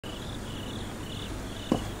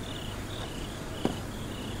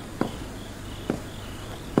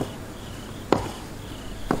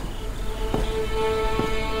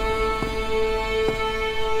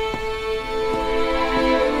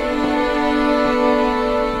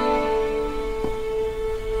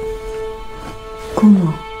姑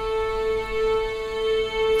母，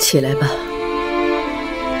起来吧，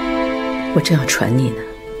我正要传你呢。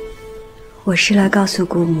我是来告诉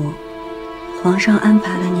姑母，皇上安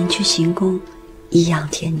排了您去行宫颐养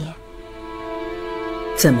天年。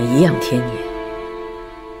怎么颐养天年？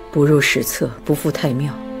不入史册，不赴太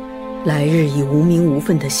庙，来日以无名无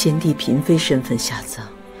分的先帝嫔妃身份下葬，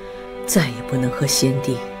再也不能和先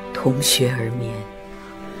帝同穴而眠。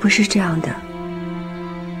不是这样的，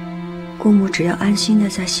姑母只要安心的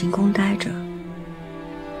在行宫待着，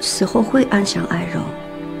死后会安享爱肉，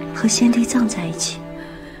和先帝葬在一起。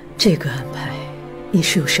这个安排，你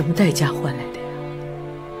是有什么代价换来的呀？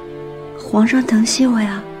皇上疼惜我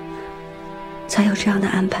呀，才有这样的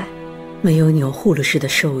安排。没有你有护了氏的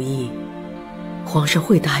授意，皇上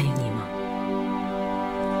会答应你吗？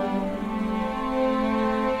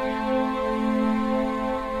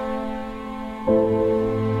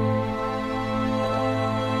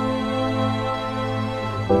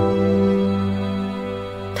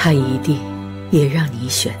他一定也让你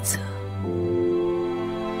选择。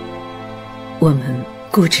我们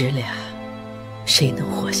姑侄俩，谁能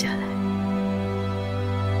活下来？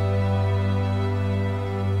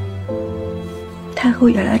太后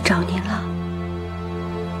也来找您了。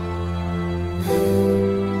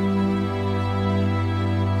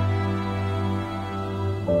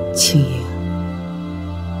青莹，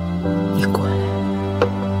你过来。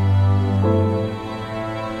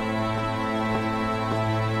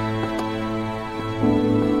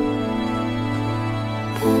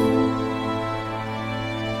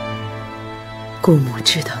姑母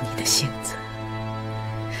知道你的性子，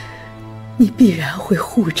你必然会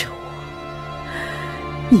护着我，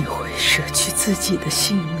你会舍去自己的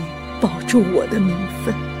性命，保住我的名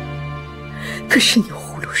分。可是你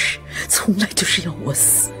葫芦氏从来就是要我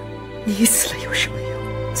死，你死了有什么用？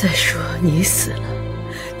再说你死了，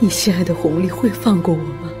你心爱的弘历会放过我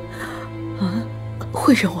吗？啊，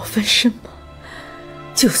会让我翻身吗？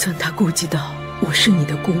就算他顾及到我是你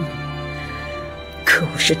的姑母，可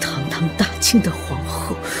我是堂堂大清的皇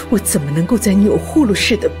后，我怎么能够在你有葫芦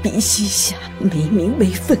氏的鼻息下没名没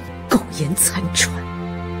分，苟延残喘？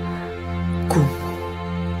姑母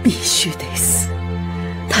必须得死，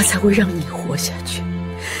他才会让你活下去，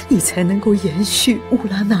你才能够延续乌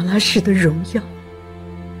拉那拉氏的荣耀。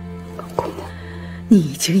姑母，你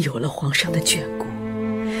已经有了皇上的眷顾，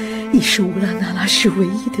你是乌拉那拉氏唯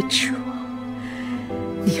一的指望，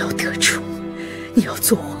你要得宠，你要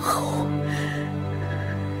做皇后。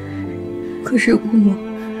可是姑母，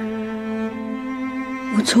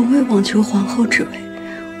我从未妄求皇后之位，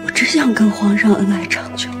我只想跟皇上恩爱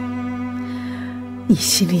长久。你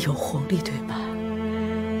心里有弘历对吧？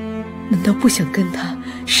难道不想跟他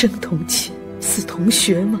生同寝，死同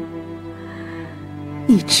穴吗？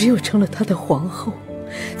你只有成了他的皇后，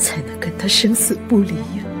才能跟他生死不离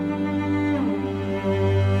呀。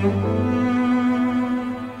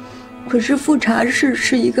可是富察氏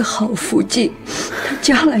是一个好福晋，她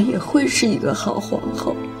将来也会是一个好皇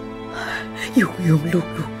后。庸庸碌碌，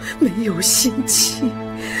没有心气，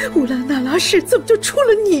乌拉那拉氏怎么就出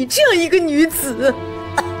了你这样一个女子？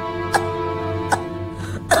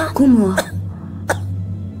姑母，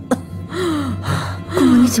姑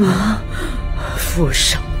母，你怎么了？福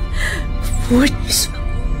上，福上，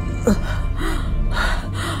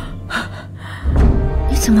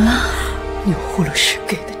你怎么了？你葫芦氏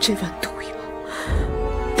给的这碗毒药，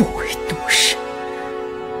不为毒身，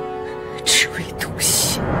只为毒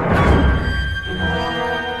心。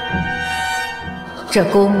这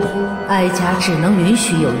宫里，哀家只能允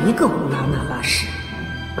许有一个乌拉那拉氏，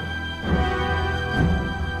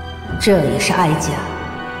这也是哀家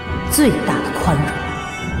最大的宽容。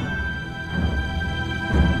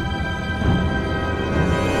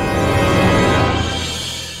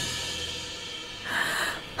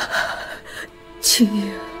青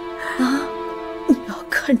莹啊，你要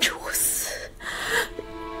看着我死，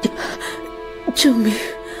证明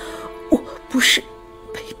我不是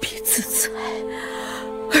卑鄙自裁，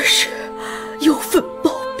而是有份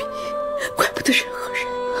报比，怪不得任何人。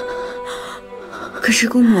可是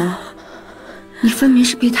姑母，你分明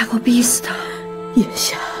是被太后逼死的。眼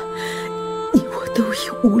下你我都已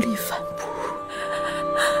无力反驳，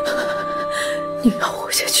你要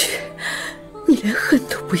活下去，你连恨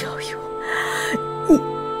都不要有。你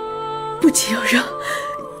不仅要让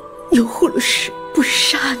有葫芦氏不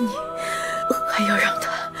杀你，还要让他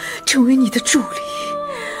成为你的助理。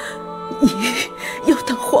你要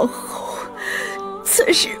当皇后，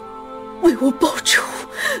才是为我报仇，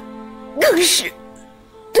更是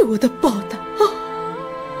对我的报答啊！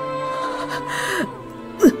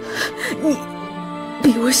你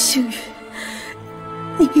比我幸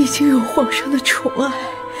运，你已经有皇上的宠爱，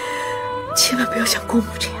千万不要像姑母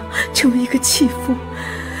这样成为一个弃妇。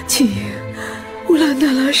秦英，乌拉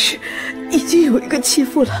那拉氏已经有一个弃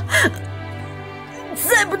妇了，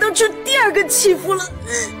再不能出第二个弃妇了。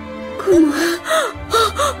姑母，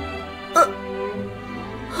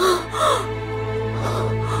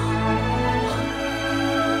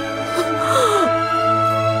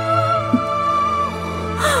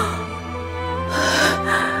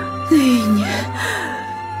那一年，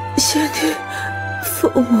先帝封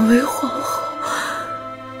我为皇后，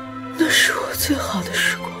那是我最好的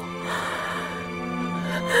时光。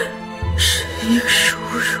是因殊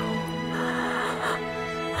荣，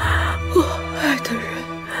我爱的人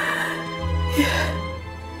也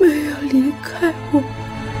没有离开我。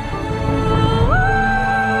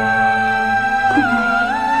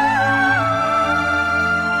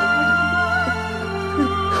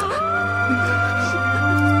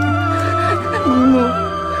姑母，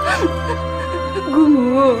姑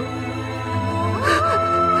母，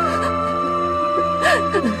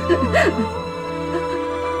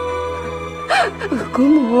姑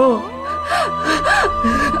母，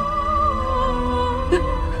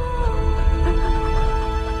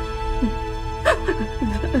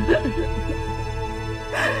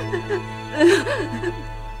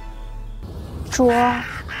主儿，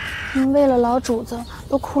您为了老主子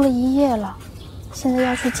都哭了一夜了，现在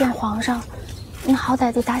要去见皇上，您好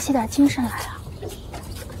歹得打起点精神来啊！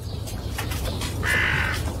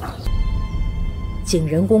景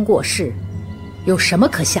仁公过世，有什么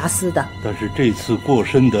可遐思的？但是这次过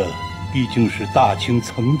身的毕竟是大清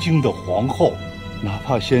曾经的皇后，哪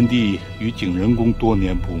怕先帝与景仁公多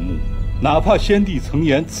年不睦，哪怕先帝曾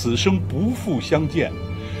言此生不复相见，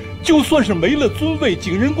就算是没了尊位，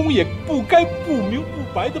景仁公也不该不明不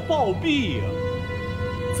白的暴毙呀！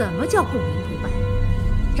怎么叫不明不白？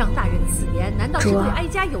张大人此言难道是对哀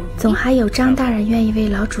家有疑？总还有张大人愿意为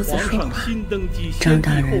老主子说话。张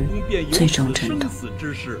大人最终震动。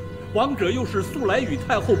王者又是素来与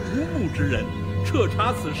太后不睦之人，彻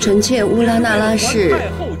查此事。臣妾乌拉那拉氏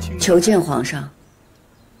求见皇上。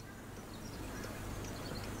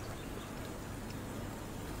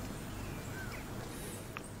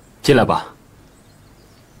进来吧。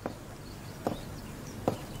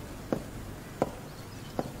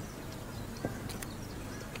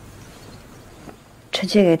臣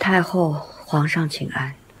妾给太后、皇上请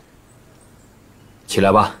安。起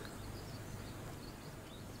来吧。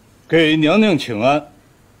给娘娘请安。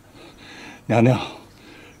娘娘，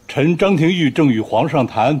臣张廷玉正与皇上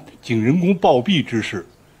谈景仁公暴毙之事，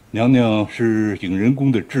娘娘是景仁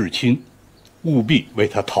公的至亲，务必为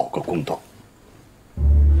他讨个公道。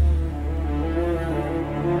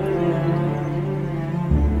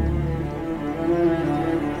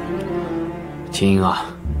秦英啊，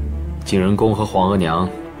景仁公和皇额娘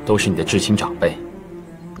都是你的至亲长辈，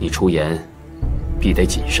你出言必得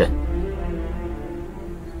谨慎。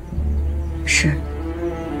是。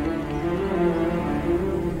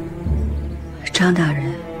张大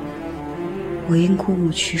人，我因姑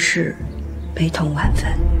母去世，悲痛万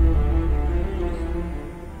分。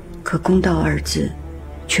可公道二字，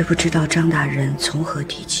却不知道张大人从何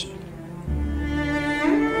提起。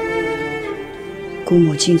姑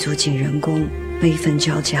母进族景仁公，悲愤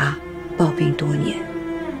交加，暴病多年。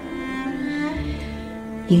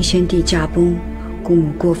因先帝驾崩，姑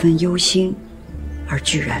母过分忧心，而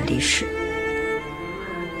居然离世。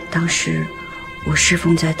当时我侍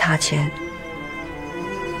奉在榻前，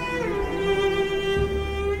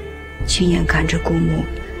亲眼看着姑母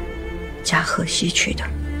驾鹤西去的。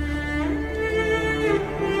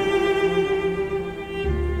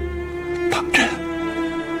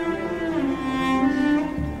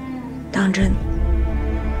当真。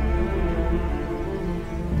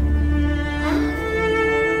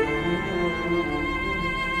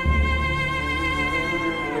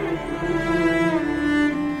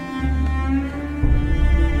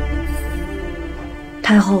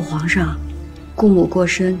太后、皇上，姑母过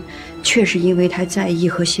身，确是因为太在意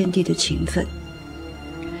和先帝的情分。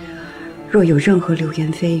若有任何流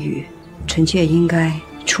言蜚语，臣妾应该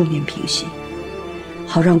出面平息，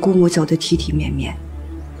好让姑母走得体体面面，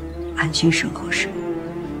安心身后事。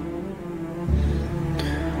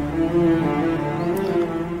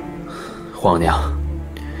皇娘，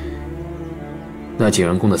那景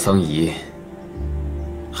仁公的丧仪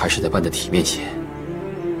还是得办得体面些。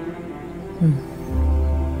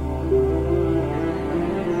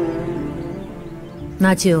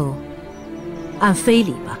那就按非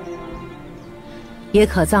礼吧，也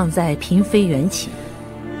可葬在嫔妃原寝。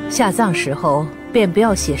下葬时候便不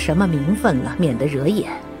要写什么名分了，免得惹眼。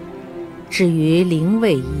至于灵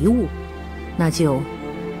位遗物，那就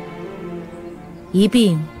一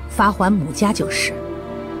并发还母家就是。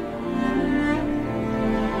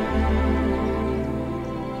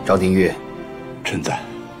张廷玉，臣在。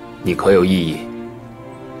你可有异议？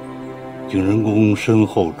景仁宫身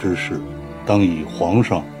后之事，当以皇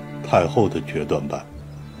上、太后的决断办，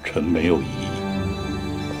臣没有异议。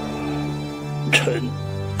臣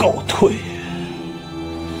告退。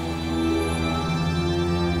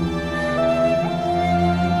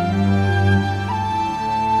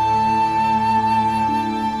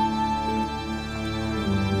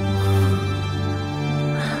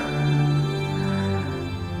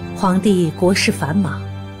皇帝国事繁忙，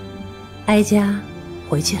哀家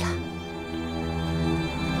回去了。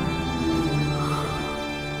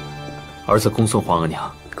儿子恭送皇额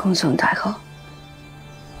娘。恭送太后。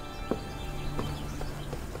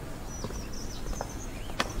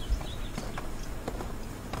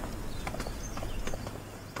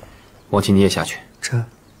王亲，你也下去。这。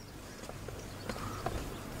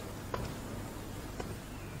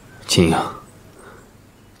秦英，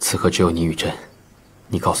此刻只有你与朕。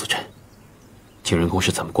你告诉朕，景仁宫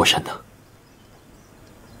是怎么过审的？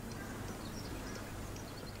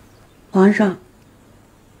皇上，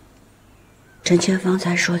臣妾方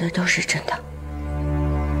才说的都是真的。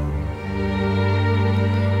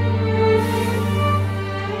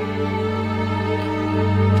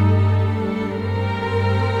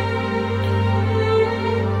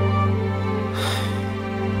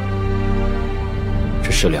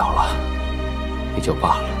这事了了，也就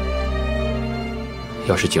罢了。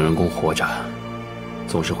要是景仁宫活着，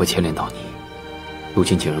总是会牵连到你。如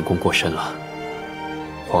今景仁宫过身了，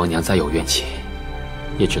皇额娘再有怨气，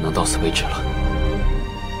也只能到此为止了。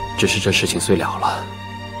只是这事情虽了了，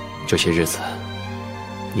这些日子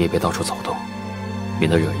你也别到处走动，免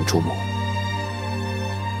得惹人注目。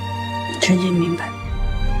臣妾明白。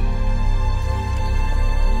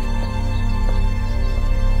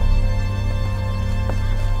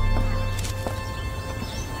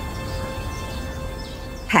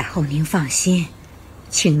太后您放心，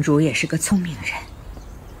青如也是个聪明人。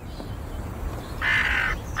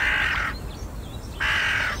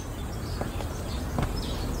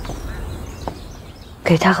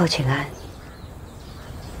给太后请安。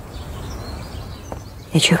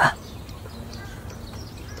你去吧。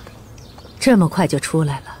这么快就出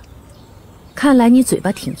来了，看来你嘴巴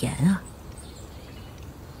挺严啊，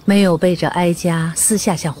没有背着哀家私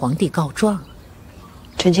下向皇帝告状啊。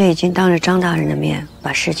臣妾已经当着张大人的面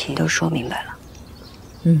把事情都说明白了。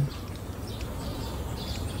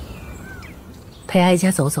陪哀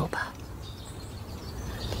家走走吧。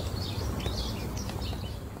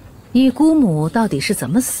你姑母到底是怎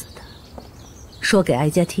么死的？说给哀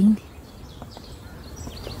家听听。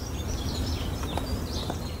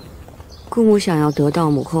姑母想要得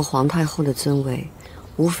到母后皇太后的尊位，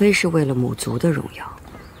无非是为了母族的荣耀。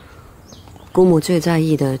姑母最在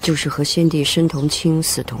意的就是和先帝生同亲，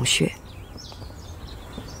死同血。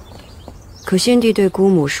可先帝对姑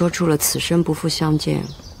母说出了此生不复相见，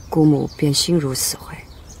姑母便心如死灰。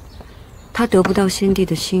她得不到先帝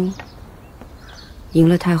的心，赢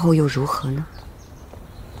了太后又如何呢？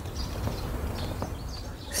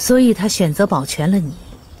所以她选择保全了你。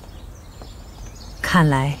看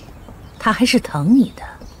来，她还是疼你的。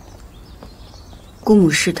姑母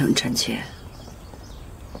是疼臣妾。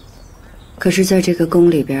可是，在这个宫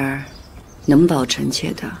里边，能保臣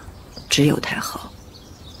妾的，只有太后。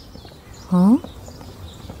哦，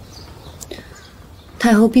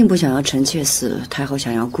太后并不想要臣妾死，太后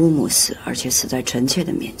想要姑母死，而且死在臣妾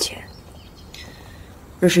的面前。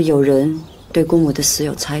若是有人对姑母的死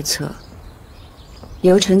有猜测，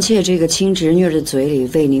由臣妾这个亲侄女的嘴里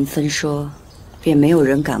为您分说，便没有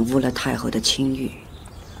人敢污了太后的清誉。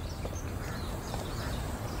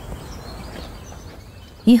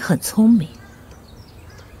你很聪明。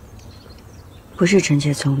不是臣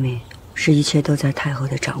妾聪明，是一切都在太后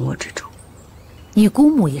的掌握之中。你姑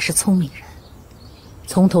母也是聪明人，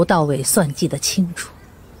从头到尾算计得清楚，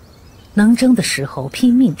能争的时候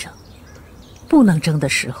拼命争，不能争的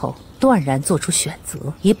时候断然做出选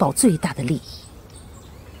择，以保最大的利益。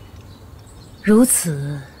如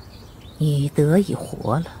此，你得以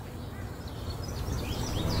活了。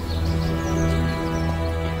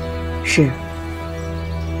是。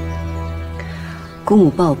姑母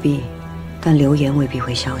暴毙，但流言未必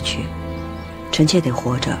会消去。臣妾得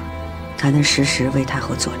活着，才能时时为太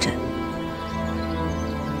后坐镇。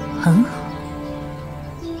很好，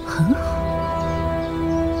很好。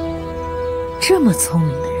这么聪明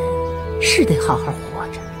的人，是得好好活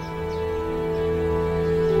着。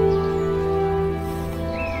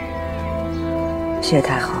谢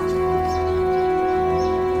太后。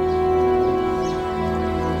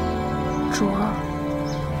主儿。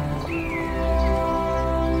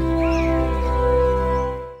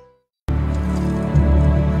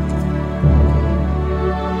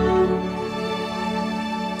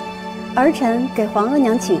儿臣给皇额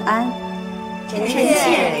娘请安。臣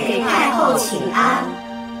妾给太后请安。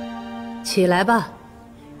起来吧。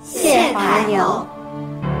谢皇额娘。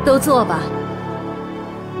都坐吧。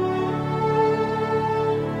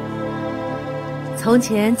从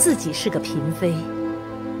前自己是个嫔妃，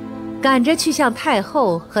赶着去向太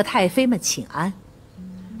后和太妃们请安，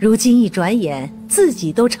如今一转眼自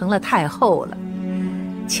己都成了太后了。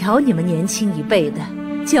瞧你们年轻一辈的，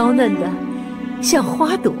娇嫩的像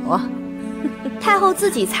花朵。太后自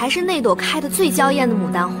己才是那朵开得最娇艳的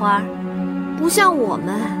牡丹花，不像我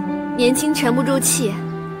们年轻沉不住气，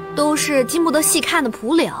都是经不得细看的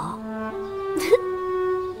蒲柳。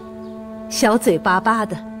小嘴巴巴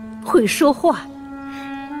的，会说话。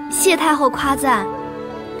谢太后夸赞，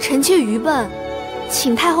臣妾愚笨，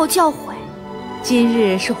请太后教诲。今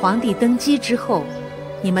日是皇帝登基之后，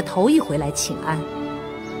你们头一回来请安。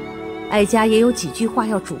哀家也有几句话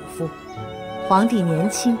要嘱咐。皇帝年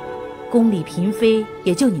轻，宫里嫔妃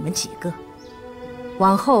也就你们几个，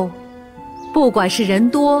往后不管是人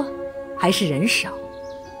多还是人少，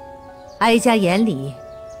哀家眼里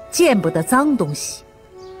见不得脏东西，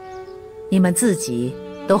你们自己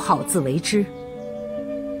都好自为之。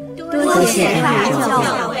多谢太后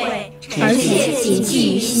教诲，臣妾谨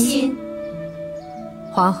记于心。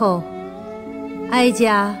皇后，哀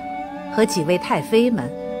家和几位太妃们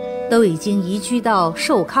都已经移居到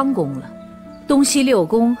寿康宫了，东西6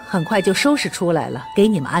宫很快就收拾出来了，给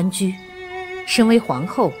你们安居。身为皇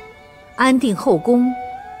后，安定后宫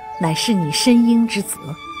乃是你身应之责。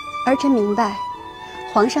儿臣明白，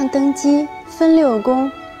皇上登基分6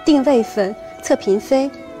宫，定位分，册嫔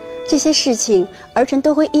妃，这些事情儿臣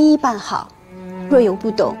都会一一办好。若有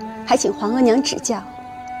不懂，还请皇额娘指教。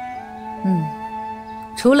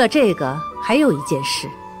除了这个，还有一件事。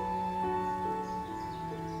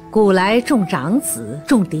古来重长子，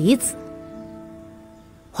重嫡子。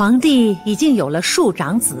皇帝已经有了庶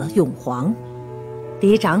长子永璜，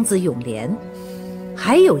嫡长子永琏，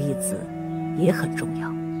还有一子也很重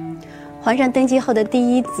要。皇上登基后的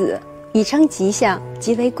第一子，已称吉祥，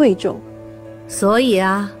极为贵重。所以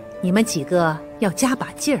啊，你们几个要加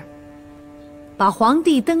把劲儿，把皇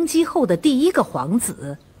帝登基后的第一个皇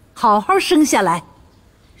子好好生下来。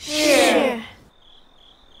是。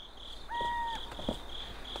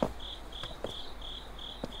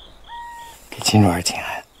给秦主儿请安。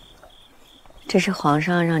这是皇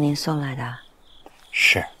上让您送来的？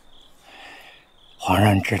是。皇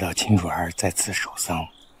上知道秦主儿在此守丧，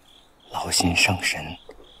劳心伤神，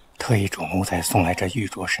特意嘱奴才送来这玉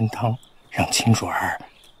镯参汤，让秦主儿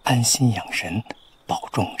安心养神，保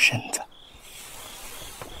重身子。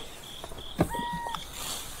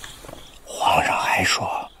皇上还说，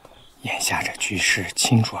眼下这局势，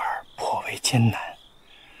秦主儿颇为艰难。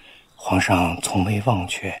皇上从未忘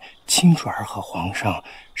却秦主儿和皇上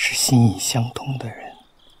是心意相通的人。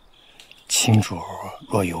秦主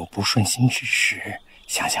若有不顺心之时，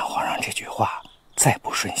想想皇上这句话，再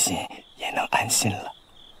不顺心也能安心了。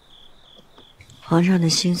皇上的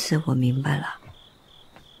心思我明白了，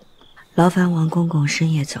劳烦王公公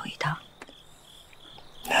深夜走一趟。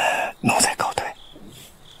奴才告退。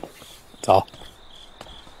走。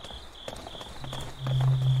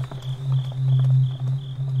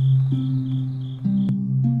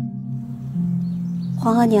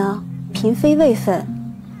皇额娘，嫔妃位分，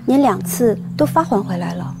您2次都发还回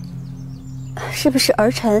来了，是不是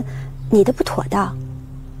儿臣拟的不妥当？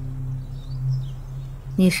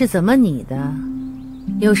你是怎么拟的，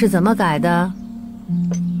又是怎么改的？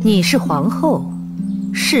你是皇后，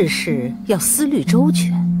事事要思虑周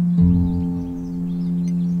全。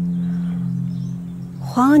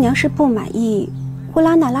皇额娘是不满意乌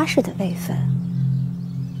拉那拉氏的位分。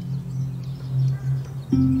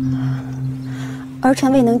儿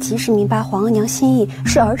臣未能及时明白皇额娘心意，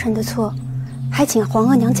是儿臣的错，还请皇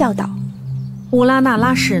额娘教导。乌拉那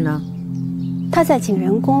拉氏呢？她在景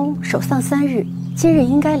仁宫守丧3日，今日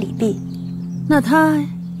应该礼毕。那她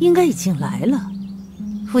应该已经来了。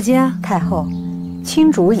傅家，太后，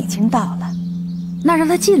亲主已经到了，那让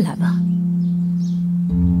她进来吧。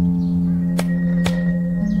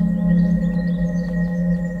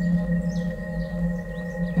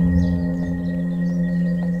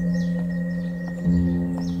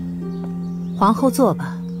皇后坐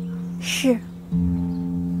吧。是。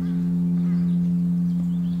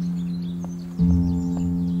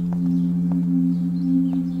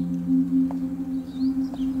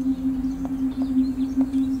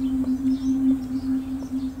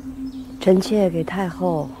臣妾给太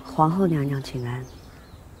后、皇后娘娘请安。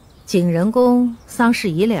景仁宫丧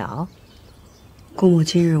事已了，姑母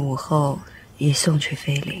今日午后已送去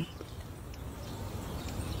妃陵。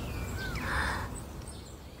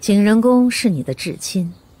景仁公是你的至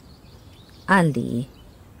亲，按理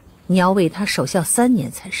你要为他守孝3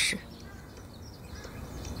年才是。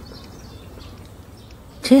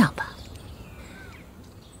这样吧，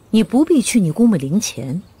你不必去你姑母陵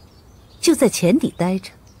前，就在前邸待着，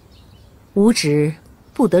吾旨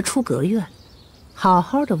不得出阁院，好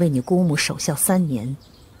好的为你姑母守孝3年。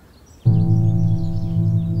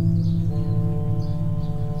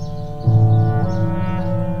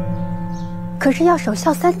可是要守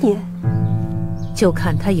孝3年，就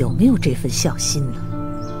看他有没有这份孝心了。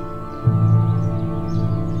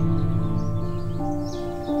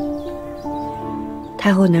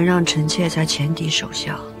太后能让臣妾在前邸守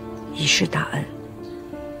孝，以示大恩。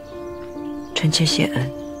臣妾谢恩。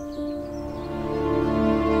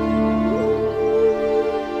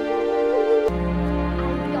哎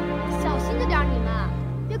呦，小心着点，你们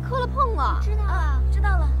别磕了碰了。知道了，知道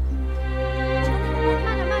了。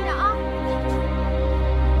慢点，慢点啊！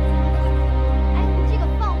哎，你这个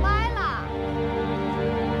放歪了。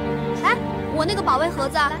来，我那个保卫盒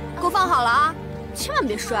子给我放好了啊，千万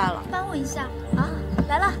别摔了。帮我一下啊！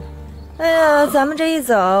来了。哎呀，咱们这一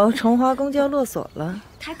走，崇华宫就要落锁了。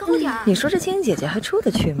抬高点儿。你说这青姐姐还出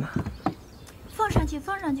得去吗？放上去，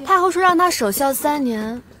放上去。太后说让她守孝3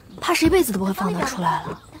年，怕是一辈子都不会放她出来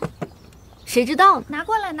了。谁知道呢？拿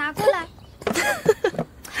过来，拿过来。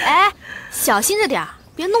哎，小心着点儿，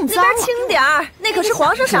别弄脏了。那边轻点儿，那可是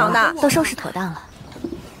皇上赏的。都收拾妥当了。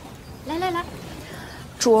来来来，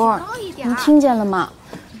主儿，你听见了吗？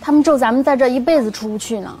他们咒咱们在这一辈子出不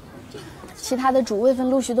去呢。其他的主位分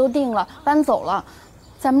陆续都定了，搬走了，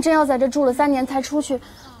咱们真要在这住了3年才出去，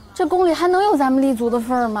这宫里还能有咱们立足的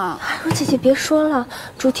份儿吗？若姐姐别说了，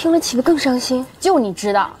主听了岂不更伤心？就你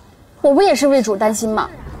知道，我不也是为主担心吗？